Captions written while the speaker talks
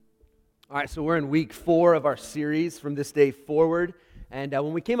All right, so we're in week 4 of our series from this day forward. And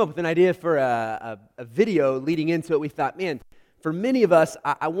when we came up with an idea for a video leading into it, we thought, man, for many of us,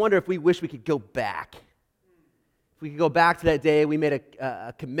 I wonder if we wish we could go back. If we could go back to that day, we made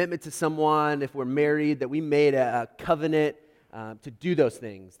a commitment to someone, if we're married, that we made a covenant to do those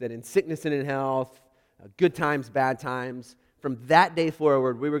things, that in sickness and in health, good times, bad times, from that day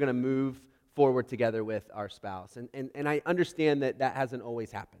forward, we were going to move forward together with our spouse. And I understand that that hasn't always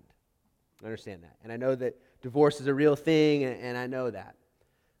happened. I understand that. And I know that divorce is a real thing, and I know that.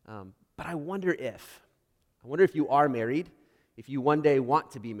 But I wonder if you are married, if you one day want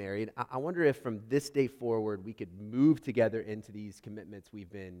to be married, I wonder if from this day forward we could move together into these commitments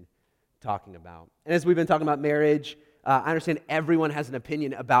we've been talking about. And as we've been talking about marriage, I understand everyone has an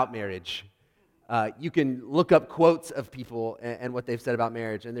opinion about marriage. You can look up quotes of people and what they've said about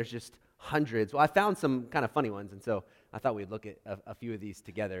marriage, and there's just hundreds. Well, I found some kind of funny ones, and so I thought we'd look at a few of these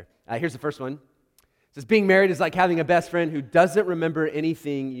together. Here's the first one. It says, being married is like having a best friend who doesn't remember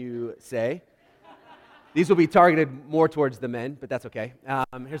anything you say. These will be targeted more towards the men, but that's okay.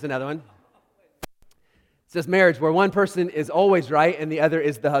 Here's another one. It says, marriage, where one person is always right and the other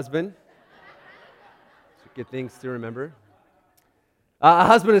is the husband. Good things to remember. A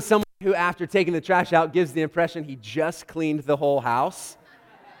husband is someone who, after taking the trash out, gives the impression he just cleaned the whole house.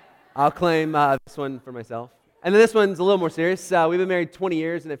 I'll claim this one for myself. And then this one's a little more serious. We've been married 20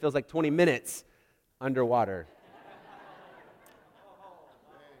 years, and it feels like 20 minutes underwater.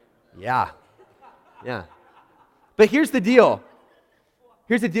 Yeah. But here's the deal.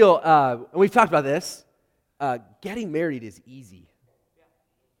 And we've talked about this. Getting married is easy.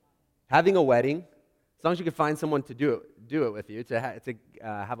 Having a wedding, as long as you can find someone to do it with you, to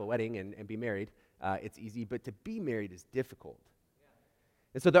have a wedding and be married, it's easy. But to be married is difficult.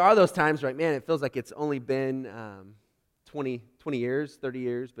 And so there are those times, right, man, it feels like it's only been 20 years, 30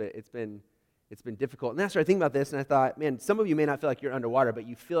 years, but it's been difficult. And I started thinking about this, and I thought, man, some of you may not feel like you're underwater, but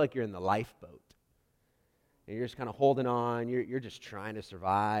you feel like you're in the lifeboat. And you're just kind of holding on. You're just trying to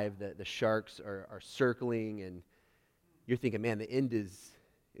survive. The sharks are circling, and you're thinking, man, the end is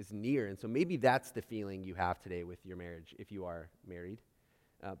near. And so maybe that's the feeling you have today with your marriage if you are married.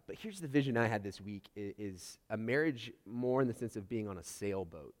 But here's the vision I had this week, is a marriage more in the sense of being on a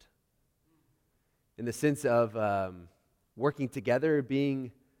sailboat. In the sense of working together,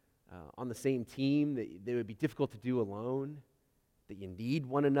 being on the same team, that it would be difficult to do alone, that you need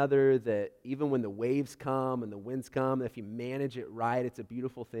one another, that even when the waves come and the winds come, if you manage it right, it's a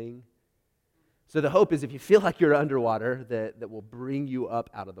beautiful thing. So the hope is if you feel like you're underwater, that will bring you up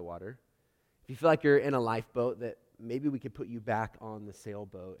out of the water. If you feel like you're in a lifeboat, that maybe we could put you back on the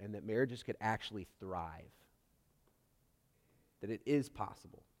sailboat, and that marriages could actually thrive. That it is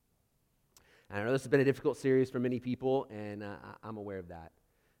possible. And I know this has been a difficult series for many people, and I'm aware of that.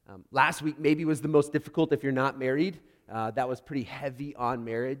 Last week maybe was the most difficult if you're not married. That was pretty heavy on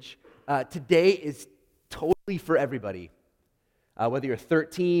marriage. Today is totally for everybody. Whether you're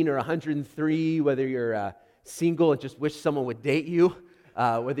 13 or 103, whether you're single and just wish someone would date you,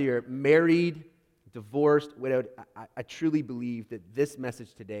 whether you're married, divorced, widowed, I truly believe that this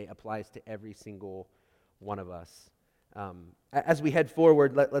message today applies to every single one of us. As we head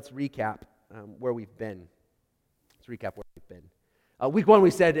forward, let's recap where we've been. Week 1, we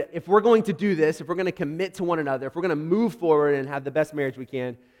said, if we're going to do this, if we're going to commit to one another, if we're going to move forward and have the best marriage we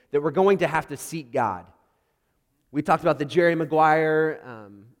can, that we're going to have to seek God. We talked about the Jerry Maguire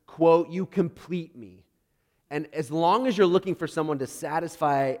quote, "You complete me." And as long as you're looking for someone to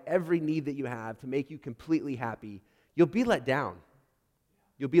satisfy every need that you have, to make you completely happy, you'll be let down.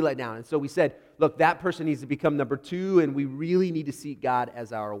 And so we said, look, that person needs to become number 2, and we really need to seek God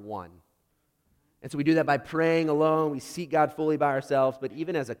as our 1. And so we do that by praying alone. We seek God fully by ourselves. But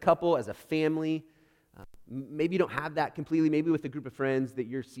even as a couple, as a family, maybe you don't have that completely. Maybe with a group of friends that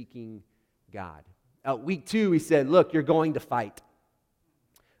you're seeking God. Week 2, we said, look, you're going to fight.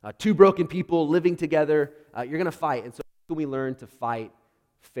 2 broken people living together, you're going to fight. And so how can we learn to fight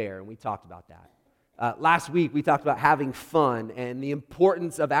fair? And we talked about that. Last week, we talked about having fun and the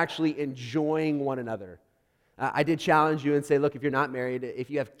importance of actually enjoying one another. I did challenge you and say, look, if you're not married,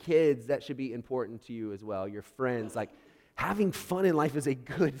 if you have kids, that should be important to you as well, your friends. Like, having fun in life is a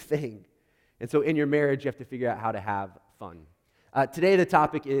good thing. And so in your marriage, you have to figure out how to have fun. Today, the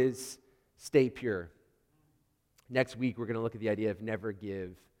topic is stay pure. Next week, we're going to look at the idea of never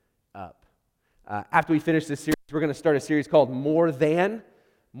give up. After we finish this series, we're going to start a series called More Than,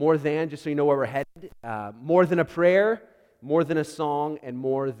 just so you know where we're headed. More than a prayer, more than a song, and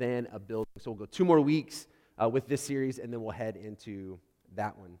more than a building. So we'll go 2 more weeks with this series, and then we'll head into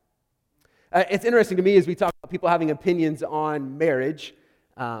that one. It's interesting to me as we talk about people having opinions on marriage.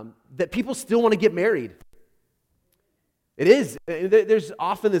 that people still want to get married. It is. There's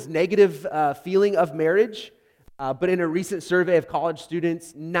often this negative feeling of marriage, but in a recent survey of college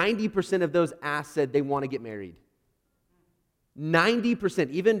students, 90% of those asked said they want to get married. 90%,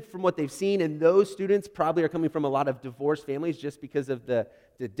 even from what they've seen, and those students probably are coming from a lot of divorced families just because of the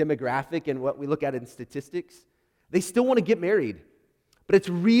demographic and what we look at in statistics. They still want to get married. But it's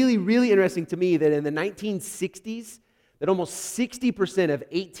really, really interesting to me that in the 1960s, that almost 60% of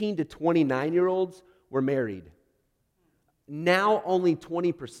 18 to 29-year-olds were married. Now only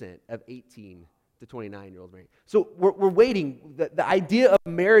 20% of 18 to 29-year-olds married. So we're waiting. The idea of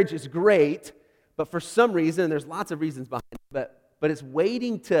marriage is great, but for some reason, there's lots of reasons behind it, but it's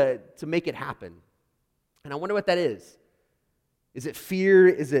waiting to make it happen. And I wonder what that is. Is it fear?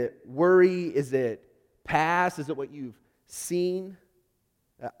 Is it worry? Is it past? Is it what you've seen?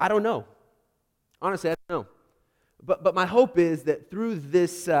 I don't know. Honestly, I don't know. But my hope is that through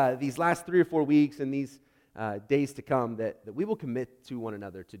these last 3 or 4 weeks and these days to come, that we will commit to one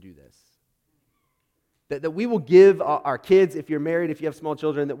another to do this. That we will give our kids, if you're married, if you have small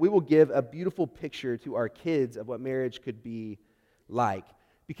children, that we will give a beautiful picture to our kids of what marriage could be like.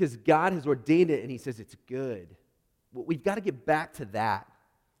 Because God has ordained it and He says it's good. We've got to get back to that.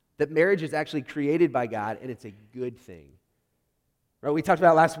 That marriage is actually created by God and it's a good thing. Right? We talked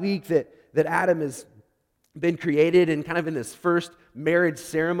about last week that Adam has been created and kind of in this first marriage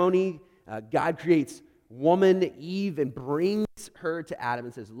ceremony, God creates woman, Eve, and brings her to Adam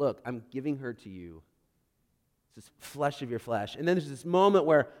and says, look, I'm giving her to you. It's this flesh of your flesh. And then there's this moment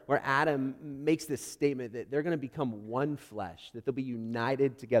where Adam makes this statement that they're going to become one flesh, that they'll be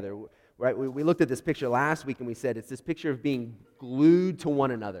united together. Right? We looked at this picture last week and we said it's this picture of being glued to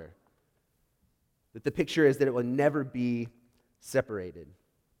one another. That the picture is that it will never be separated.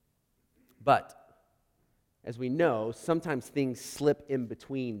 But, as we know, sometimes things slip in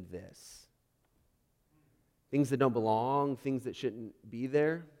between this. Things that don't belong, things that shouldn't be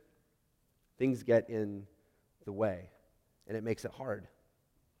there, things get in the way, and it makes it hard.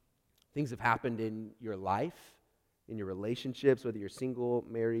 Things have happened in your life, in your relationships, whether you're single,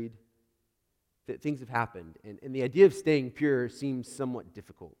 married. Things have happened, and the idea of staying pure seems somewhat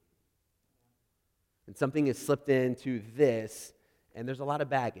difficult. And something has slipped into this, and there's a lot of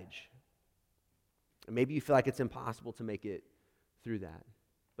baggage. And maybe you feel like it's impossible to make it through that.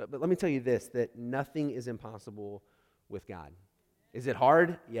 But let me tell you this, that nothing is impossible with God. Is it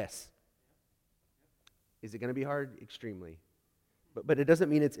hard? Yes. Is it going to be hard? Extremely. But it doesn't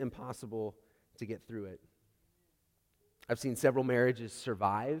mean it's impossible to get through it. I've seen several marriages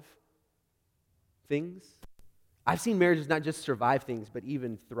survive things. I've seen marriages not just survive things, but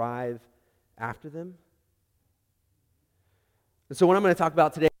even thrive after them. And so what I'm going to talk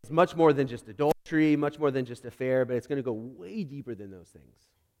about today is much more than just adultery, much more than just affair, but it's going to go way deeper than those things.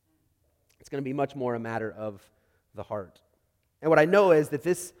 It's going to be much more a matter of the heart. And what I know is that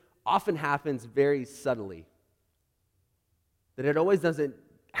this often happens very subtly. That it always doesn't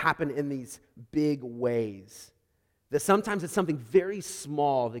happen in these big ways. That sometimes it's something very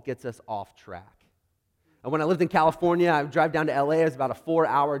small that gets us off track. And when I lived in California, I would drive down to LA. It was about a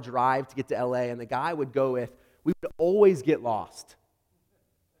 4-hour drive to get to LA. And the guy I would go with, we would always get lost.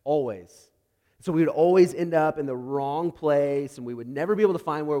 Always. So we would always end up in the wrong place, and we would never be able to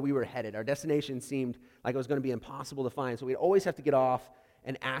find where we were headed. Our destination seemed like it was going to be impossible to find. So we'd always have to get off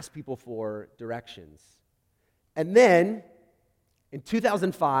and ask people for directions. And then, in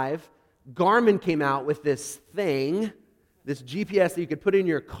 2005, Garmin came out with this thing, this GPS that you could put in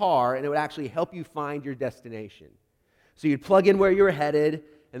your car, and it would actually help you find your destination. So you'd plug in where you were headed,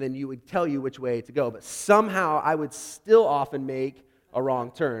 and then you would tell you which way to go. But somehow, I would still often make a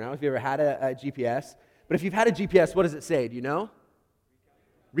wrong turn. I don't know if you ever had a GPS, but if you've had a GPS, what does it say? Do you know?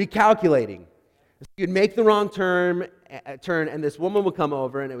 Recalculating. So you'd make the wrong turn, and this woman would come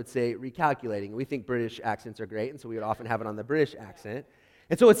over, and it would say recalculating. We think British accents are great, and so we would often have it on the British accent.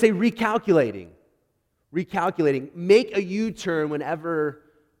 And so it would say recalculating. Recalculating. Make a U-turn whenever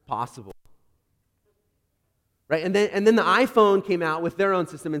possible. Right? And then the iPhone came out with their own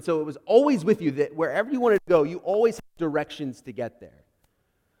system, and so it was always with you that wherever you wanted to go, you always had directions to get there.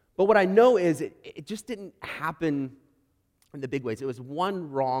 But what I know is it just didn't happen in the big ways. It was one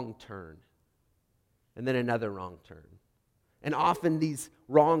wrong turn, and then another wrong turn. And often these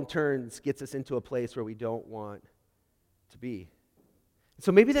wrong turns gets us into a place where we don't want to be.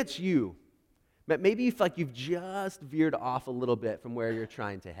 So maybe that's you. But maybe you feel like you've just veered off a little bit from where you're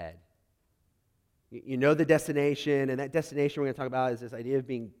trying to head. You know the destination, and that destination we're going to talk about is this idea of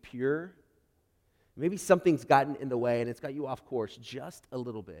being pure. Maybe something's gotten in the way, and it's got you off course just a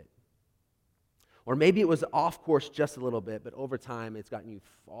little bit. Or maybe it was off course just a little bit, but over time it's gotten you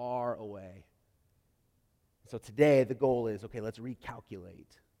far away. So today the goal is, okay, let's recalculate.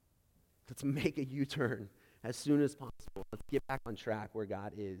 Let's make a U-turn as soon as possible. Let's get back on track where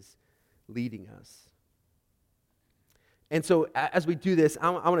God is leading us. And so as we do this,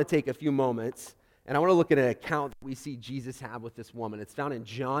 I want to take a few moments, and I want to look at an account that we see Jesus have with this woman. It's found in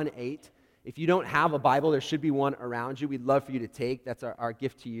John 8. If you don't have a Bible, there should be one around you. We'd love for you to take. That's our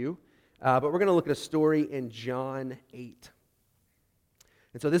gift to you. But we're going to look at a story in John 8.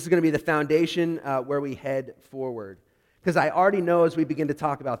 And so this is going to be the foundation where we head forward. Because I already know as we begin to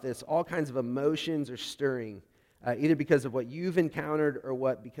talk about this, all kinds of emotions are stirring, either because of what you've encountered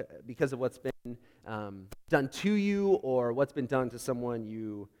or because of what's been done to you or what's been done to someone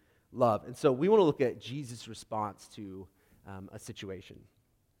you love. And so we want to look at Jesus' response to a situation.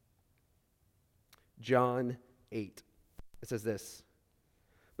 John 8. It says this.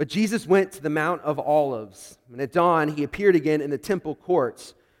 But Jesus went to the Mount of Olives, and at dawn he appeared again in the temple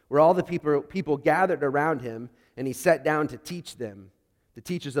courts, where all the people gathered around him, and he sat down to teach them. The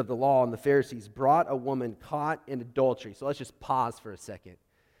teachers of the law and the Pharisees brought a woman caught in adultery. So let's just pause for a second.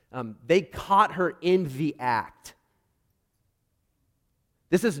 They caught her in the act.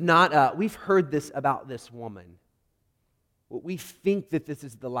 This is not, we've heard this about this woman. We think that this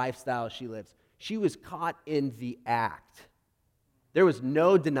is the lifestyle she lives. She was caught in the act. There was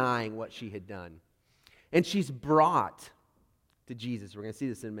no denying what she had done. And she's brought to Jesus. We're going to see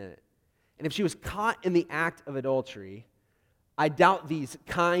this in a minute. And if she was caught in the act of adultery, I doubt these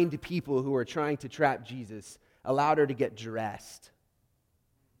kind people who were trying to trap Jesus allowed her to get dressed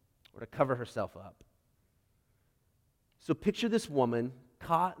or to cover herself up. So picture this woman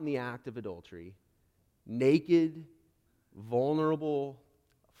caught in the act of adultery, naked, vulnerable,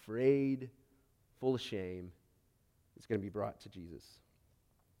 afraid, full of shame, is going to be brought to Jesus.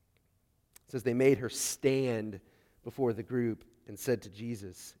 It says they made her stand before the group and said to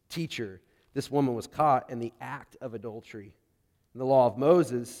Jesus, "Teacher, this woman was caught in the act of adultery. And the law of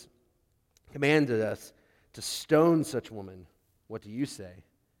Moses commanded us to stone such woman. What do you say?"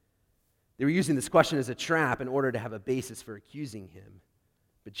 They were using this question as a trap in order to have a basis for accusing him.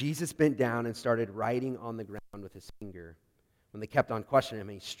 But Jesus bent down and started writing on the ground with his finger. When they kept on questioning him,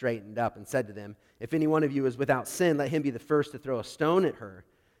 he straightened up and said to them, "If any one of you is without sin, let him be the first to throw a stone at her."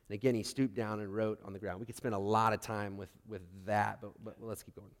 And again, he stooped down and wrote on the ground. We could spend a lot of time with that, but let's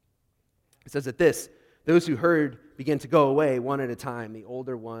keep going. It says that those who heard began to go away one at a time, the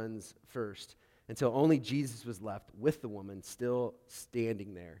older ones first, until only Jesus was left with the woman still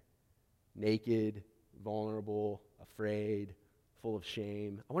standing there, naked, vulnerable, afraid, full of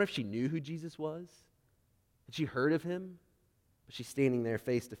shame. I wonder if she knew who Jesus was. Had she heard of him? But she's standing there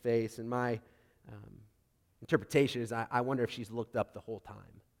face to face, and my interpretation is I wonder if she's looked up the whole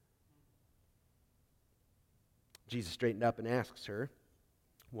time. Jesus straightened up and asks her,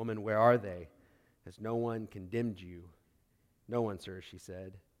 "Woman, where are they? Has no one condemned you?" "No one, sir," she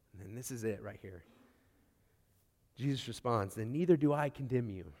said. And then this is it right here. Jesus responds, "Then neither do I condemn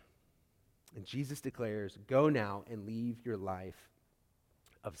you." And Jesus declares, "Go now and leave your life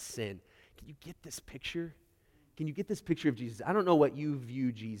of sin." Can you get this picture? Can you get this picture of Jesus? I don't know what you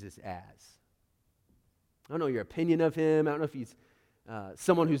view Jesus as. I don't know your opinion of him. I don't know if he's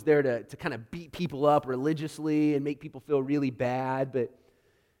someone who's there to kind of beat people up religiously and make people feel really bad.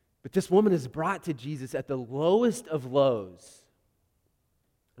 But this woman is brought to Jesus at the lowest of lows.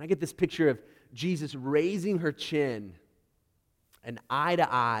 And I get this picture of Jesus raising her chin and eye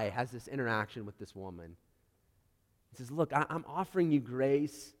to eye has this interaction with this woman. He says, "Look, I'm offering you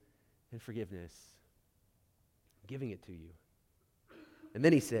grace and forgiveness. I'm giving it to you." And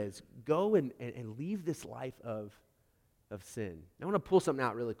then he says, "Go and leave this life of sin." Now, I want to pull something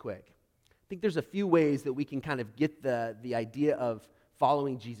out really quick. I think there's a few ways that we can kind of get the idea of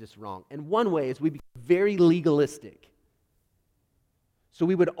following Jesus wrong. And one way is we become very legalistic. So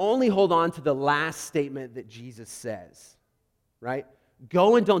we would only hold on to the last statement that Jesus says, right?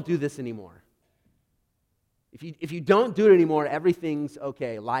 Go and don't do this anymore. If you don't do it anymore, everything's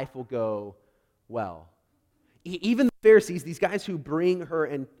okay. Life will go well. Even the Pharisees, these guys who bring her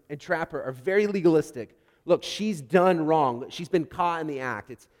and trap her, are very legalistic. Look, she's done wrong. She's been caught in the act.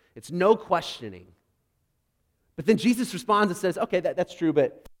 It's no questioning. But then Jesus responds and says, "Okay, that's true,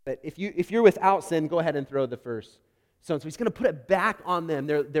 but if you're without sin, go ahead and throw the first stone." So he's going to put it back on them,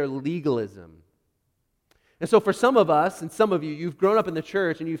 their legalism. And so for some of us, and some of you, you've grown up in the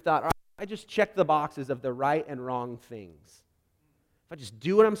church and you've thought, "All right, I just check the boxes of the right and wrong things. If I just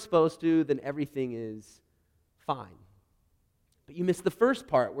do what I'm supposed to, then everything is fine." But you miss the first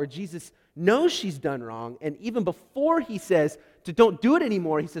part where Jesus knows she's done wrong, and even before he says to don't do it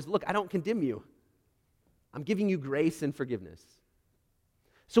anymore, he says, "Look, I don't condemn you. I'm giving you grace and forgiveness.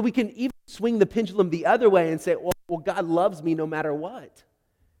 So we can even swing the pendulum the other way and say, well, God loves me no matter what.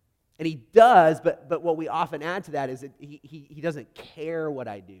 And he does, but what we often add to that is that he doesn't care what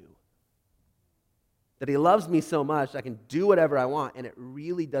I do. That he loves me so much I can do whatever I want, and it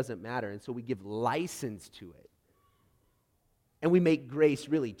really doesn't matter. And so we give license to it. And we make grace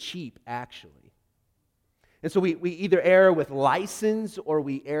really cheap, actually. And so we either err with license or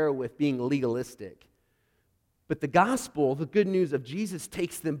we err with being legalistic. But the gospel, the good news of Jesus,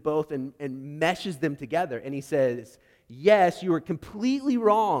 takes them both and meshes them together. And he says, yes, you are completely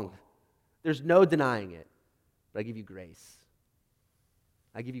wrong. There's no denying it. But I give you grace.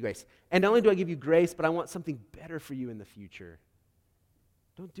 I give you grace. And not only do I give you grace, but I want something better for you in the future.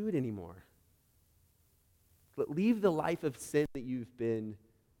 Don't do it anymore. Leave the life of sin that you've been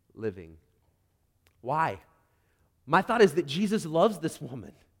living. Why? My thought is that Jesus loves this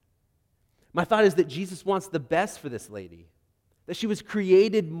woman. My thought is that Jesus wants the best for this lady, that she was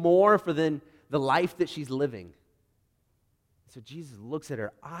created more for than the life that she's living. So Jesus looks at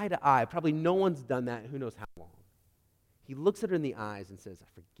her eye to eye. Probably no one's done that, who knows how long. He looks at her in the eyes and says, I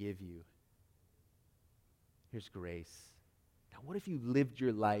forgive you. Here's grace. Now, what if you lived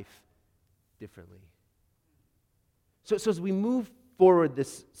your life differently? So as we move forward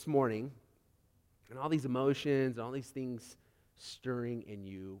this morning, and all these emotions, all these things stirring in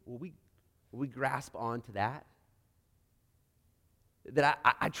you, will we grasp onto that? That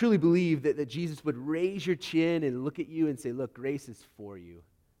I truly believe that Jesus would raise your chin and look at you and say, look, grace is for you.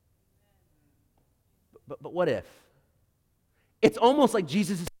 But what if? It's almost like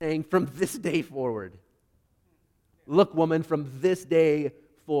Jesus is saying, from this day forward, look, woman, from this day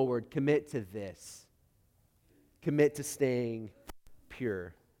forward, commit to this. Commit to staying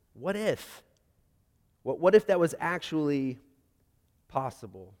pure. What if? What if that was actually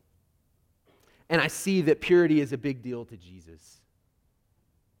possible? And I see that purity is a big deal to Jesus.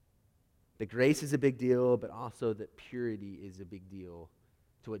 That grace is a big deal, but also that purity is a big deal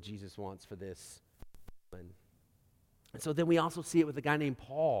to what Jesus wants for this woman. And so then we also see it with a guy named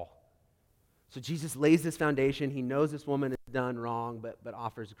Paul. So Jesus lays this foundation. He knows this woman has done wrong, but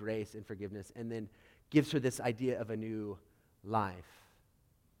offers grace and forgiveness, and then gives her this idea of a new life.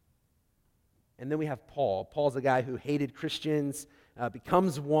 And then we have Paul. Paul's a guy who hated Christians,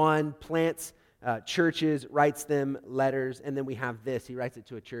 becomes one, plants churches, writes them letters, and then we have this. He writes it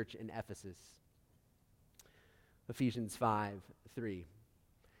to a church in Ephesus. Ephesians 5:3.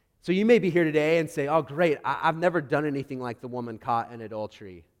 So you may be here today and say, oh, great, I've never done anything like the woman caught in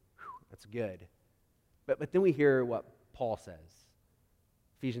adultery. Whew, that's good. But then we hear what Paul says.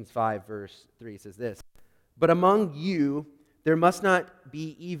 Ephesians 5, verse 3 says this, but among you there must not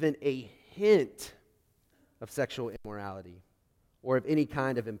be even a hint of sexual immorality or of any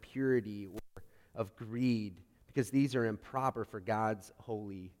kind of impurity or of greed, because these are improper for God's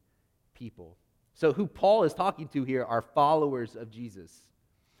holy people. So who Paul is talking to here are followers of Jesus.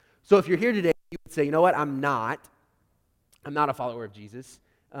 So if you're here today, you would say, you know what, I'm not a follower of Jesus.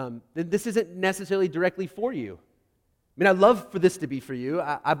 Then this isn't necessarily directly for you. I mean, I'd love for this to be for you.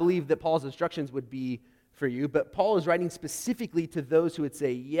 I believe that Paul's instructions would be for you, but Paul is writing specifically to those who would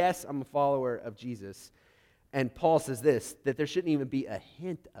say, yes, I'm a follower of Jesus. And Paul says this, that there shouldn't even be a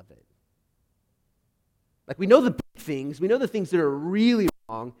hint of it. Like, we know the big things, we know the things that are really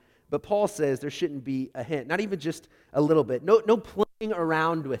wrong, but Paul says there shouldn't be a hint, not even just a little bit. No playing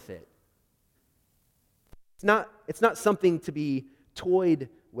around with it. It's not something to be toyed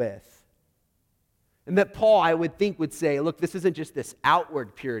with. And that Paul, I would think, would say, look, this isn't just this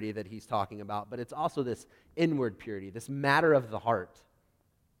outward purity that he's talking about, but it's also this inward purity, this matter of the heart.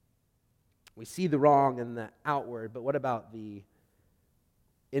 We see the wrong in the outward, but what about the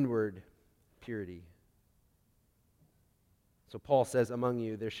inward purity? So Paul says, among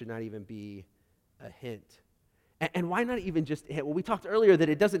you, there should not even be a hint. And why not even just a hint? Well, we talked earlier that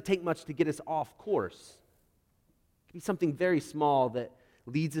it doesn't take much to get us off course. It can be something very small that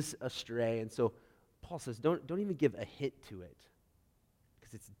leads us astray. And so Paul says, don't even give a hint to it,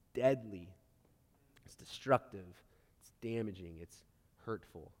 because it's deadly, it's destructive, it's damaging, it's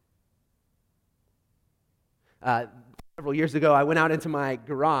hurtful. Several years ago, I went out into my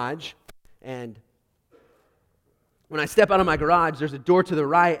garage, and when I step out of my garage, there's a door to the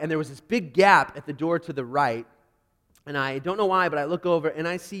right, and there was this big gap at the door to the right, and I don't know why, but I look over, and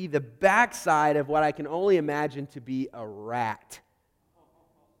I see the backside of what I can only imagine to be a rat.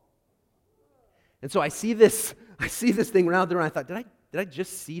 And so I see this thing around there, and I thought, did I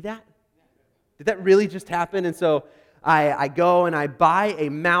just see that? Did that really just happen? And so I go and I buy a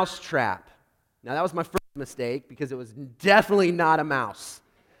mouse trap. Now, that was my first mistake, because it was definitely not a mouse.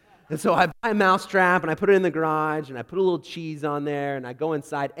 And so I buy a mouse trap and I put it in the garage and I put a little cheese on there and I go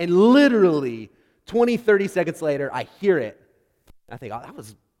inside and literally 20, 30 seconds later, I hear it. I think, oh, that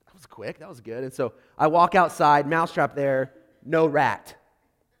was quick. That was good. And so I walk outside, mousetrap there, no rat.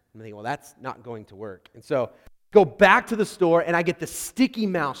 I'm thinking, well, that's not going to work. And so go back to the store and I get the sticky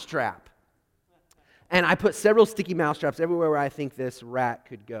mousetrap. And I put several sticky mousetraps everywhere where I think this rat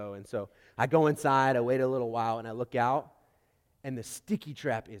could go. And so I go inside, I wait a little while, and I look out, and the sticky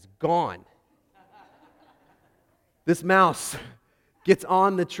trap is gone. This mouse gets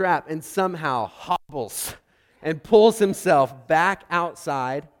on the trap and somehow hobbles and pulls himself back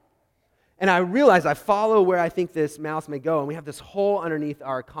outside. And I realize I follow where I think this mouse may go, and we have this hole underneath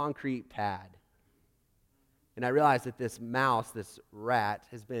our concrete pad. And I realize that this mouse, this rat,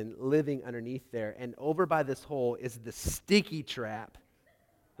 has been living underneath there, and over by this hole is the sticky trap,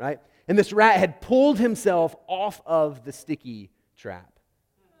 right? And this rat had pulled himself off of the sticky trap,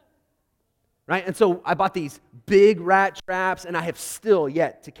 right? And so I bought these big rat traps, and I have still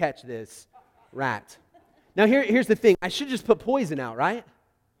yet to catch this rat. Now here's the thing. I should just put poison out, right?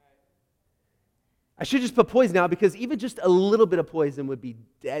 I should just put poison out because even just a little bit of poison would be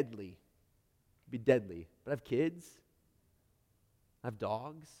deadly. But I have kids. I have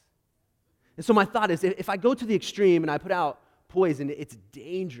dogs. And so my thought is if I go to the extreme and I put out poison, it's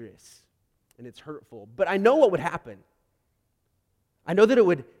dangerous and it's hurtful. But I know what would happen. I know that it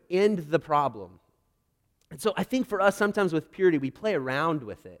would end the problem. And so I think for us, sometimes with purity, we play around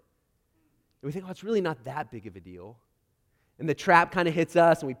with it. And we think, oh, it's really not that big of a deal. And the trap kind of hits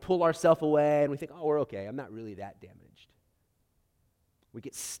us, and we pull ourselves away, and we think, oh, we're okay. I'm not really that damaged. We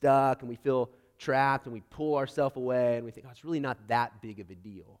get stuck, and we feel trapped, and we pull ourselves away, and we think, oh, it's really not that big of a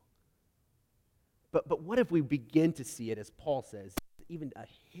deal. But what if we begin to see it, as Paul says, even a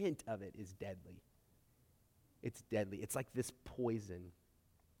hint of it is deadly. It's deadly. It's like this poison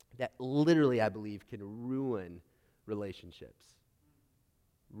that literally, I believe, can ruin relationships.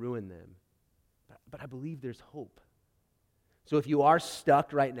 Ruin them. But I believe there's hope. So if you are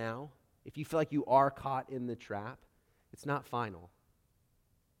stuck right now, if you feel like you are caught in the trap, it's not final.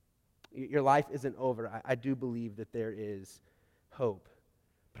 Your life isn't over. I do believe that there is hope.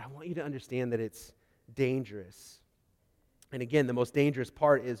 But I want you to understand that it's dangerous. And again, the most dangerous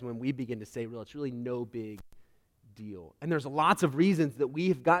part is when we begin to say, well, it's really no big deal. And there's lots of reasons that we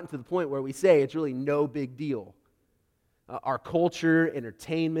have gotten to the point where we say it's really no big deal. Our culture,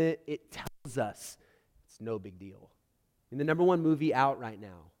 entertainment, it tells us it's no big deal. And the number one movie out right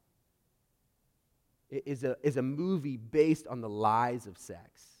now is a movie based on the lies of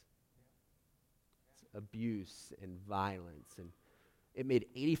sex. Abuse and violence. And it made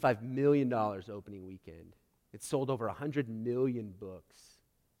 $85 million opening weekend. It sold over 100 million books.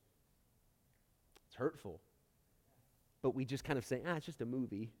 It's hurtful. But we just kind of say, it's just a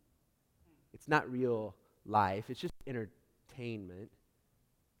movie. It's not real life. It's just entertainment.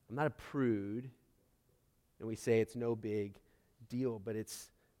 I'm not a prude. And we say it's no big deal, but it's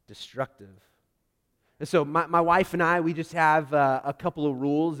destructive. And so my wife and I, we just have a couple of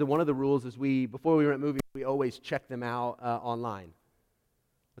rules. And one of the rules is before we rent movies, we always check them out online.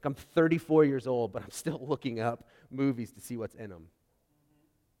 Look, I'm 34 years old, but I'm still looking up movies to see what's in them.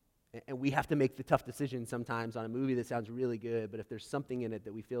 And we have to make the tough decision sometimes on a movie that sounds really good, but if there's something in it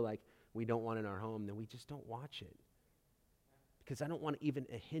that we feel like we don't want in our home, then we just don't watch it. Because I don't want even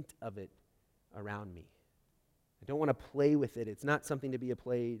a hint of it around me. I don't want to play with it. It's not something to be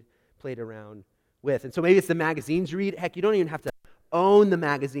played around with. And so maybe it's the magazines you read. Heck, you don't even have to own the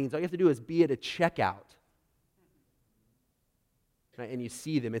magazines. All you have to do is be at a checkout. Right? And you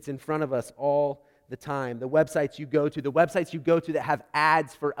see them. It's in front of us all the time. The websites you go to that have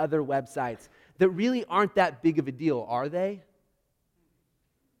ads for other websites that really aren't that big of a deal, are they?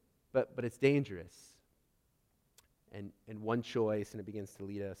 But it's dangerous. And one choice, and it begins to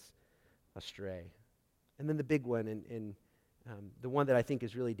lead us astray. And then the big one, and the one that I think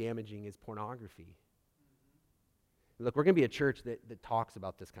is really damaging, is pornography. Look, we're going to be a church that talks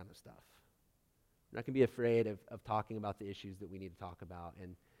about this kind of stuff. We're not going to be afraid of talking about the issues that we need to talk about.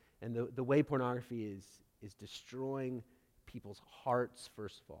 And the way pornography is destroying people's hearts,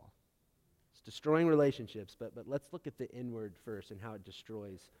 first of all. It's destroying relationships, but let's look at the inward first and how it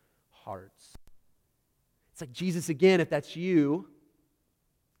destroys hearts. It's like Jesus again, if that's you,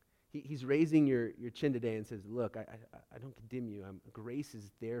 he's raising your chin today and says, look, I don't condemn you. Grace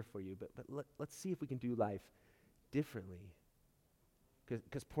is there for you, but let's see if we can do life differently.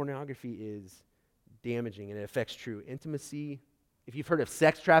 Because pornography is damaging, and it affects true intimacy. If you've heard of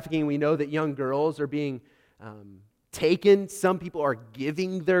sex trafficking, we know that young girls are being taken. Some people are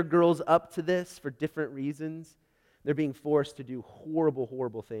giving their girls up to this for different reasons. They're being forced to do horrible,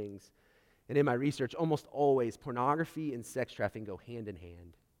 horrible things. And in my research, almost always pornography and sex trafficking go hand in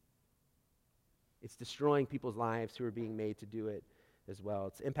hand. It's destroying people's lives who are being made to do it as well.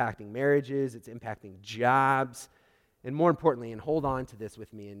 It's impacting marriages, it's impacting jobs, and more importantly, and hold on to this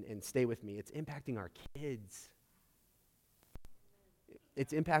with me and stay with me, it's impacting our kids.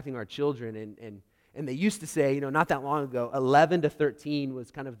 It's impacting our children, and they used to say, not that long ago, 11 to 13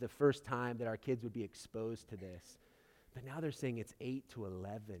 was kind of the first time that our kids would be exposed to this. But now they're saying it's 8 to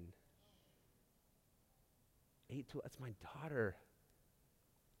 11. That's my daughter.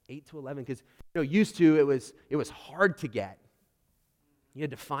 8 to 11, because used to it was hard to get. You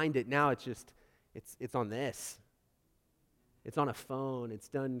had to find it. Now it's on this. It's on a phone. It's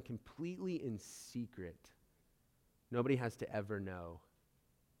done completely in secret. Nobody has to ever know.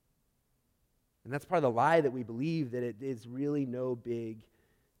 And that's part of the lie that we believe, that it is really no big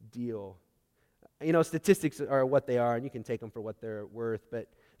deal. Statistics are what they are, and you can take them for what they're worth, but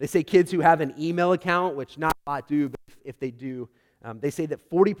they say kids who have an email account, which not a lot do, but if they do, they say that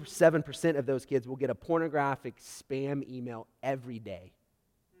 47% of those kids will get a pornographic spam email every day.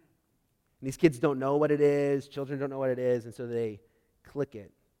 And these kids don't know what it is, children don't know what it is, and so they click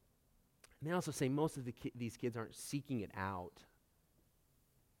it. And they also say most of these kids aren't seeking it out.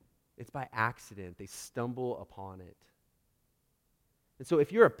 It's by accident. They stumble upon it. And so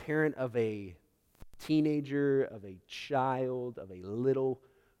if you're a parent of a teenager, of a child, of a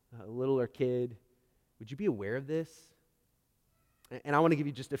littler kid, would you be aware of this? And I want to give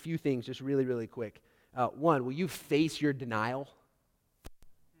you just a few things, just really, really quick. One, will you face your denial?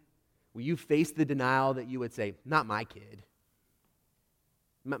 Will you face the denial that you would say, not my kid?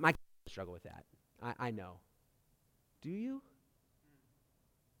 My kid doesn't struggle with that. I know. Do you?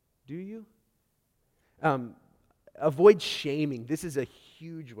 Do you? Avoid shaming. This is a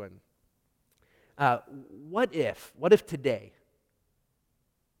huge one. What if today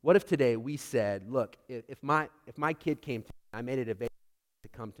we said, look, if my kid came to me, I made it available to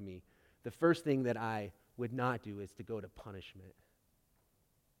come to me, the first thing that I would not do is to go to punishment.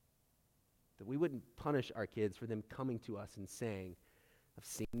 That we wouldn't punish our kids for them coming to us and saying, I've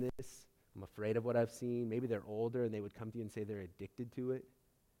seen this, I'm afraid of what I've seen. Maybe they're older and they would come to you and say they're addicted to it.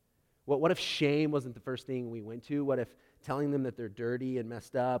 What if shame wasn't the first thing we went to? What if telling them that they're dirty and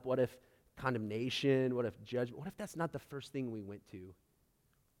messed up? What if condemnation? What if judgment? What if that's not the first thing we went to?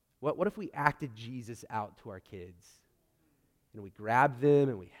 What if we acted Jesus out to our kids? And we grabbed them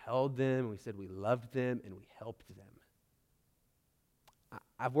and we held them and we said we loved them and we helped them.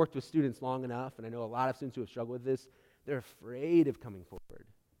 I've worked with students long enough, and I know a lot of students who have struggled with this. They're afraid of coming forward.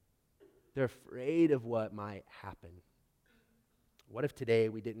 They're afraid of what might happen. What if today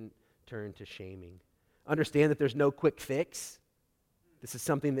we didn't turn to shaming? Understand that there's no quick fix. This is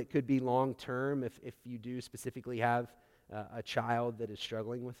something that could be long term if you do specifically have a child that is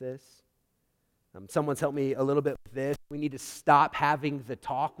struggling with this. Someone's helped me a little bit with this. We need to stop having the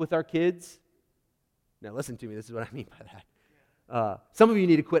talk with our kids. Now listen to me, this is what I mean by that. Some of you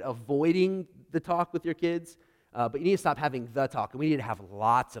need to quit avoiding the talk with your kids, but you need to stop having the talk, and we need to have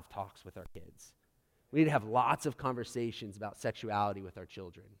lots of talks with our kids. We need to have lots of conversations about sexuality with our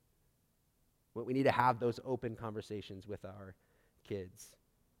children. We need to have those open conversations with our kids.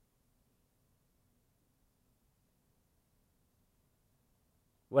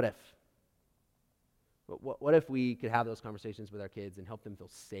 What if? What if we could have those conversations with our kids and help them feel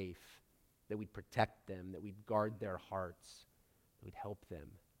safe, that we'd protect them, that we'd guard their hearts, that we'd help them?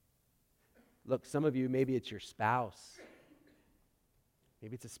 Look, some of you, maybe it's your spouse.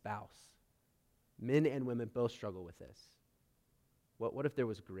 Maybe it's a spouse. Men and women both struggle with this. What if there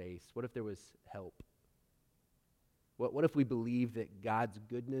was grace? What if there was help? What if we believe that God's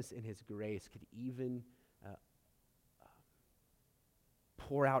goodness and his grace could even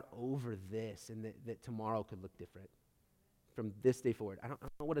pour out over this, and that tomorrow could look different from this day forward? I don't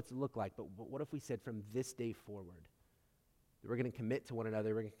know what it's look like, but what if we said from this day forward that we're going to commit to one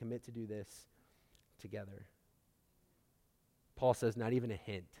another, we're going to commit to do this together? Paul says not even a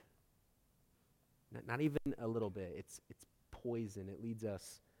hint. Not even a little bit. It's poison. It leads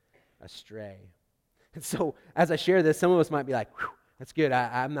us astray. And so as I share this, some of us might be like, that's good.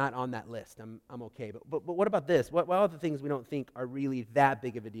 I'm not on that list. I'm okay. But what about this? What are the things we don't think are really that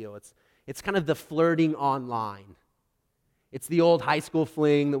big of a deal? It's kind of the flirting online. It's the old high school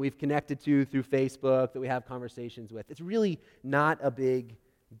fling that we've connected to through Facebook, that we have conversations with. It's really not a big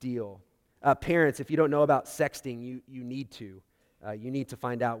deal. Parents, if you don't know about sexting, you need to. You need to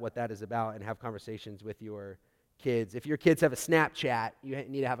find out what that is about and have conversations with your kids. If your kids have a Snapchat, you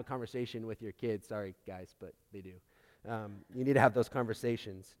need to have a conversation with your kids. Sorry, guys, but they do. You need to have those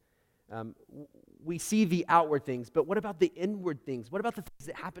conversations. We see the outward things, but what about the inward things? What about the things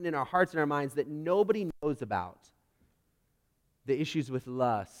that happen in our hearts and our minds that nobody knows about? The issues with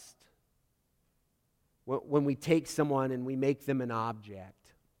lust. When we take someone and we make them an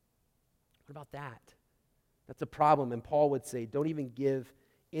object. What about that? That's a problem, and Paul would say, don't even give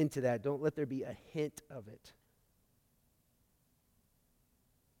into that. Don't let there be a hint of it.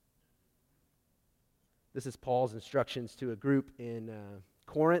 This is Paul's instructions to a group in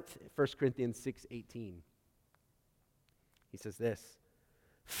Corinth, 1 Corinthians 6:18. He says this,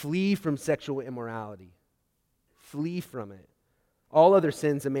 flee from sexual immorality. Flee from it. All other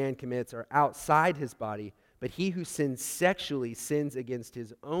sins a man commits are outside his body, but he who sins sexually sins against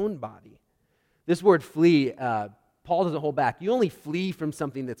his own body. This word flee, Paul doesn't hold back. You only flee from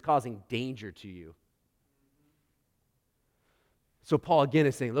something that's causing danger to you. So Paul again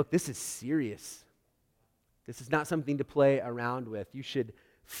is saying, look, this is serious. This is not something to play around with. You should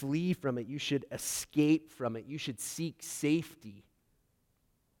flee from it. You should escape from it. You should seek safety.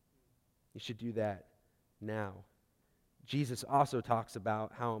 You should do that now. Jesus also talks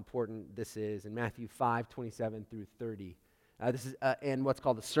about how important this is in Matthew 5:27 through 30. This is in what's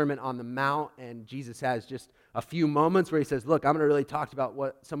called the Sermon on the Mount, and Jesus has just a few moments where he says, look, I'm going to really talk about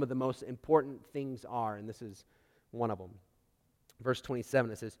what some of the most important things are, and this is one of them. Verse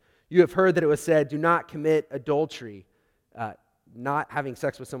 27, it says, you have heard that it was said, do not commit adultery, not having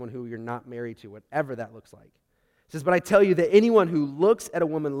sex with someone who you're not married to, whatever that looks like. It says, but I tell you that anyone who looks at a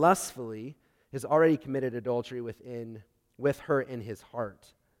woman lustfully has already committed adultery with her in his heart.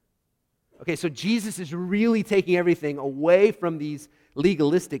 Okay, so Jesus is really taking everything away from these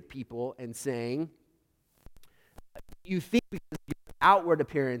legalistic people and saying, you think because your outward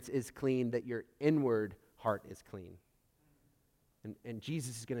appearance is clean that your inward heart is clean. And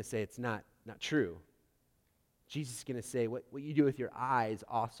Jesus is going to say it's not true. Jesus is going to say what you do with your eyes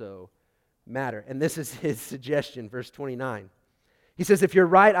also matter. And this is his suggestion, verse 29. He says, if your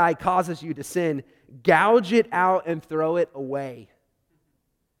right eye causes you to sin, gouge it out and throw it away.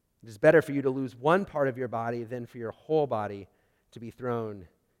 It is better for you to lose one part of your body than for your whole body to be thrown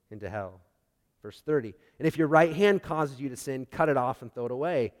into hell. Verse 30, and if your right hand causes you to sin, cut it off and throw it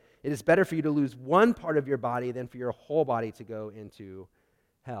away. It is better for you to lose one part of your body than for your whole body to go into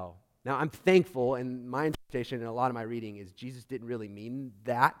hell. Now, I'm thankful, and my interpretation and a lot of my reading is Jesus didn't really mean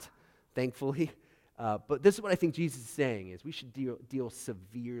that, thankfully. But this is what I think Jesus is saying, is we should deal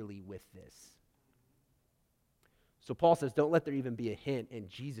severely with this. So Paul says, don't let there even be a hint, and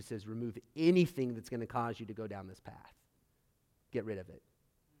Jesus says, remove anything that's going to cause you to go down this path. Get rid of it.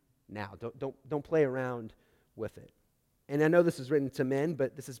 Now, don't play around with it. And I know this is written to men,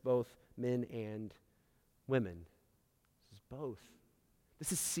 but this is both men and women. This is both.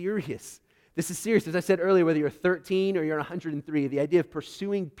 This is serious. This is serious. As I said earlier, whether you're 13 or you're 103, the idea of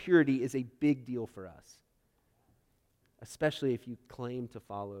pursuing purity is a big deal for us, especially if you claim to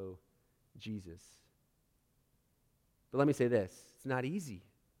follow Jesus. But let me say this, it's not easy.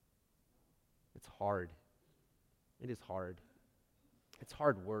 It's hard. It is hard. It's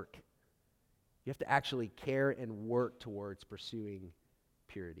hard work. You have to actually care and work towards pursuing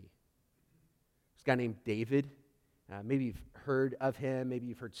purity. There's a guy named David. Maybe you've heard of him. Maybe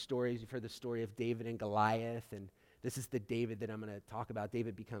you've heard stories. You've heard the story of David and Goliath, and this is the David that I'm going to talk about.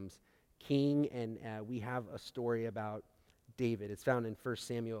 David becomes king, and we have a story about David. It's found in 1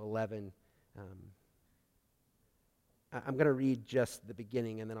 Samuel 11. I'm going to read just the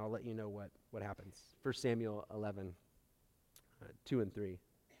beginning, and then I'll let you know what happens. 1 Samuel 11, 2 and 3. It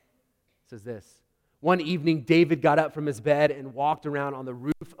says this, one evening David got up from his bed and walked around on the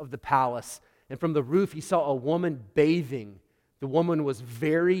roof of the palace. And from the roof he saw a woman bathing. The woman was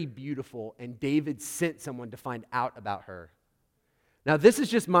very beautiful, and David sent someone to find out about her. Now this is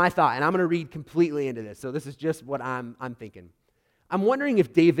just my thought, and I'm going to read completely into this. So this is just what I'm thinking. I'm wondering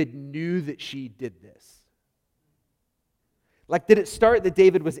if David knew that she did this. Like, did it start that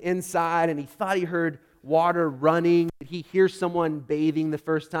David was inside and he thought he heard water running? Did he hear someone bathing the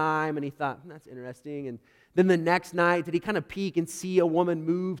first time and he thought, that's interesting? And then the next night, did he kind of peek and see a woman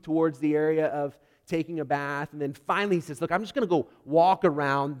move towards the area of taking a bath? And then finally he says, look, I'm just going to go walk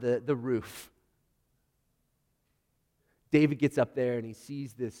around the roof. David gets up there and he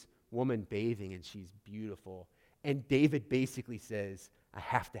sees this woman bathing and she's beautiful. And David basically says, I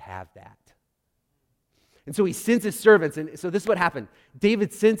have to have that. And so he sends his servants, and so this is what happened.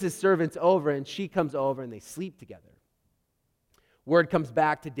 David sends his servants over, and she comes over, and they sleep together. Word comes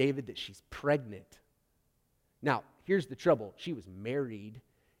back to David that she's pregnant. Now, here's the trouble. She was married,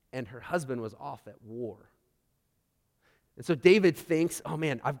 and her husband was off at war. And so David thinks, oh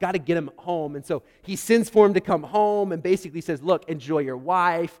man, I've got to get him home. And so he sends for him to come home and basically says, look, enjoy your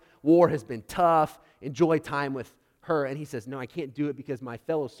wife. War has been tough. Enjoy time with her. And he says, no, I can't do it because my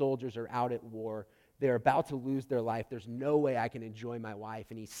fellow soldiers are out at war. They're about to lose their life. There's no way I can enjoy my wife.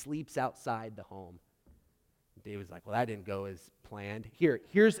 And he sleeps outside the home. David's like, well, that didn't go as planned.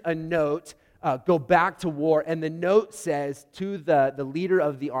 Here's a note. Go back to war. And the note says to the leader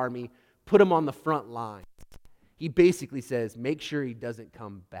of the army, put him on the front line. He basically says, make sure he doesn't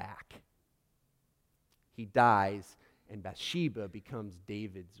come back. He dies, and Bathsheba becomes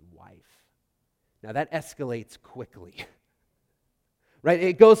David's wife. Now that escalates quickly. Right?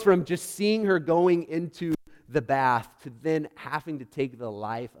 It goes from just seeing her going into the bath to then having to take the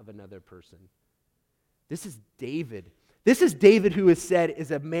life of another person. This is David. This is David who is said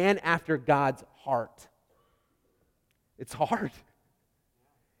is a man after God's heart. It's hard.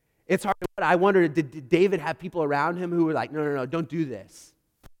 It's hard. I wonder, did David have people around him who were like, no, don't do this.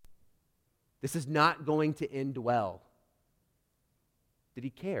 This is not going to end well. Did he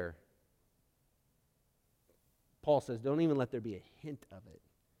care? Paul says, don't even let there be a hint of it.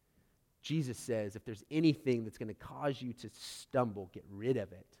 Jesus says, if there's anything that's going to cause you to stumble, get rid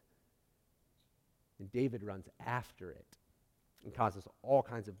of it. And David runs after it and causes all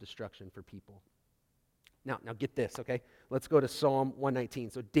kinds of destruction for people. Now get this, okay? Let's go to Psalm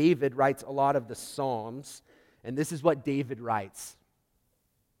 119. So David writes a lot of the Psalms, and this is what David writes.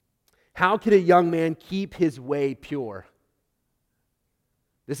 How can a young man keep his way pure?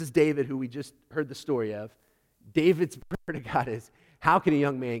 This is David, who we just heard the story of. David's prayer to God is, how can a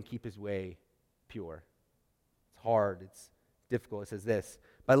young man keep his way pure? It's hard. It's difficult. It says this,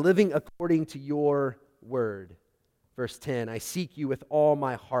 by living according to your word. Verse 10, I seek you with all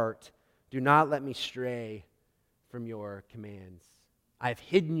my heart. Do not let me stray from your commands. I have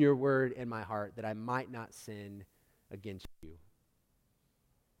hidden your word in my heart that I might not sin against you.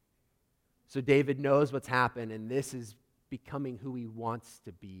 So David knows what's happened, and this is becoming who he wants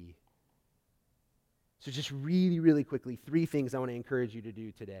to be. So just really, really quickly, 3 things I want to encourage you to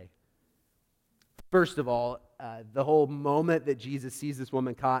do today. First of all, the whole moment that Jesus sees this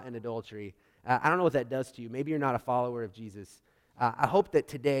woman caught in adultery, I don't know what that does to you. Maybe you're not a follower of Jesus. I hope that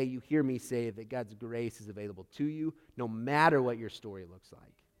today you hear me say that God's grace is available to you no matter what your story looks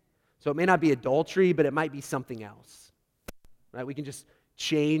like. So it may not be adultery, but it might be something else. Right? We can just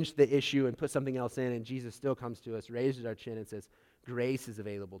change the issue and put something else in, and Jesus still comes to us, raises our chin, and says, grace is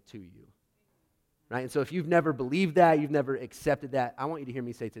available to you. Right? And so if you've never believed that, you've never accepted that, I want you to hear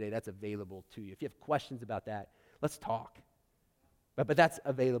me say today, that's available to you. If you have questions about that, let's talk. But that's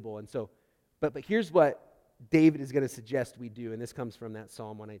available. And so, but here's what David is going to suggest we do, and this comes from that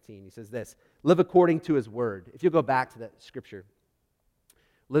Psalm 119. He says this, live according to his word. If you'll go back to that scripture,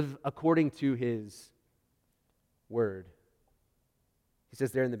 live according to his word. He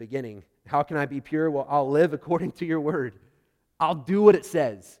says there in the beginning, how can I be pure? Well, I'll live according to your word. I'll do what it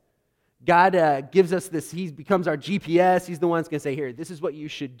says. God gives us this, he becomes our GPS. He's the one that's going to say, here, this is what you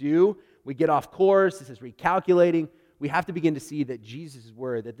should do. We get off course. This is recalculating. We have to begin to see that Jesus'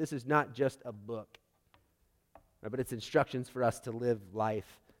 word, that this is not just a book, right, but it's instructions for us to live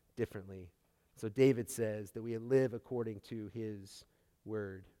life differently. So David says that we live according to his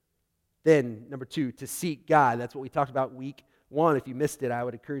word. Then, number 2, to seek God. That's what we talked about week 1. If you missed it, I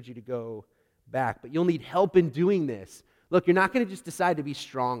would encourage you to go back. But you'll need help in doing this. Look, you're not going to just decide to be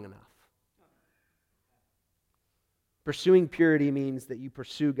strong enough. Pursuing purity means that you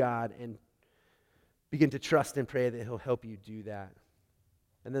pursue God and begin to trust and pray that he'll help you do that.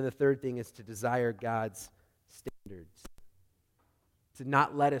 And then the third thing is to desire God's standards. To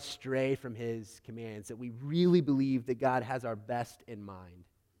not let us stray from his commands, that we really believe that God has our best in mind.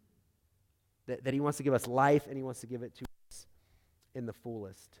 That he wants to give us life and he wants to give it to us in the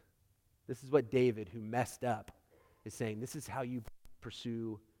fullest. This is what David, who messed up, is saying. This is how you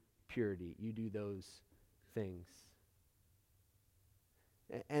pursue purity. You do those things.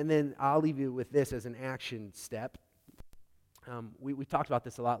 And then I'll leave you with this as an action step. We talked about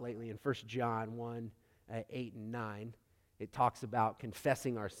this a lot lately in 1 John 1, 8 and 9. It talks about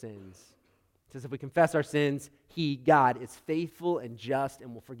confessing our sins. It says if we confess our sins, he, God, is faithful and just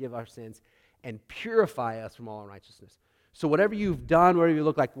and will forgive our sins and purify us from all unrighteousness. So whatever you've done, whatever you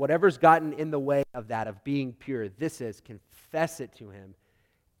look like, whatever's gotten in the way of that, of being pure, this is confess it to him.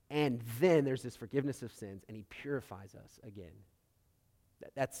 And then there's this forgiveness of sins, and he purifies us again.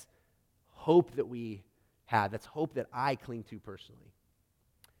 That's hope that we have. That's hope that I cling to personally.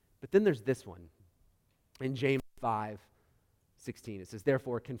 But then there's this one. In James 5:16, it says,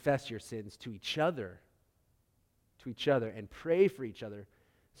 therefore, confess your sins to each other, and pray for each other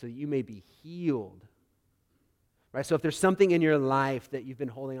so that you may be healed. Right? So if there's something in your life that you've been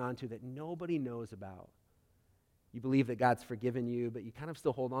holding on to that nobody knows about, You believe that God's forgiven you, but you kind of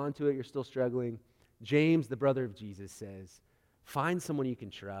still hold on to it. You're still struggling. James, the brother of Jesus, says, find someone you can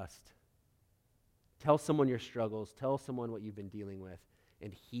trust. Tell someone your struggles. Tell someone what you've been dealing with,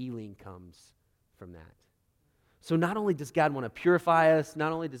 and healing comes from that. So not only does God want to purify us,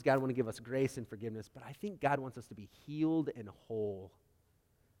 not only does God want to give us grace and forgiveness, but I think God wants us to be healed and whole.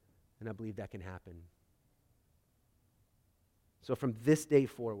 And I believe that can happen. So from this day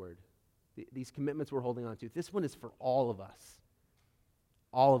forward, these commitments we're holding on to, this one is for all of us.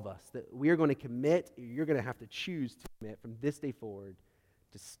 All of us. That we are going to commit, you're going to have to choose to commit from this day forward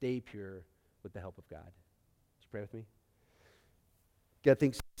to stay pure with the help of God. Would you pray with me? God,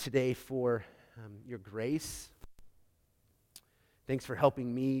 thanks today for your grace. Thanks for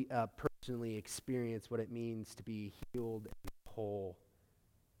helping me personally experience what it means to be healed and whole.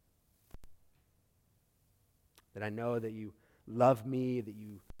 That I know that you love me, that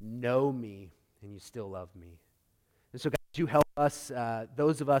you know me, and you still love me. And so God, would you help us,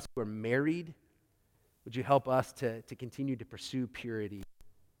 those of us who are married, would you help us to continue to pursue purity,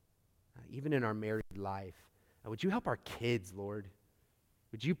 even in our married life? Would you help our kids, Lord?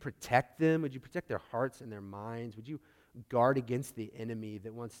 Would you protect them? Would you protect their hearts and their minds? Would you guard against the enemy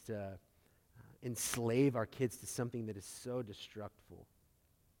that wants to enslave our kids to something that is so destructive?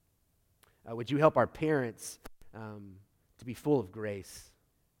 Would you help our parents to be full of grace?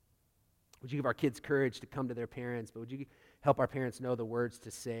 Would you give our kids courage to come to their parents, but would you help our parents know the words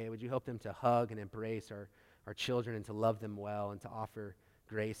to say? Would you help them to hug and embrace our children and to love them well and to offer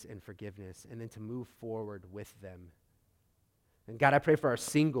grace and forgiveness and then to move forward with them? And God, I pray for our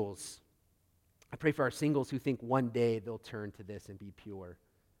singles. I pray for our singles who think one day they'll turn to this and be pure.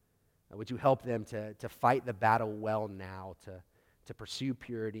 Would you help them to fight the battle well now, to pursue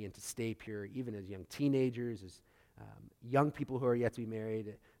purity and to stay pure, even as young teenagers, as young people who are yet to be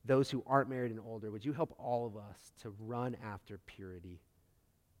married, those who aren't married and older? Would you help all of us to run after purity?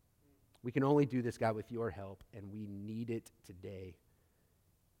 We can only do this, God, with your help, and we need it today.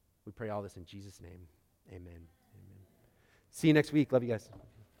 We pray all this in Jesus' name. Amen. Amen. See you next week. Love you guys.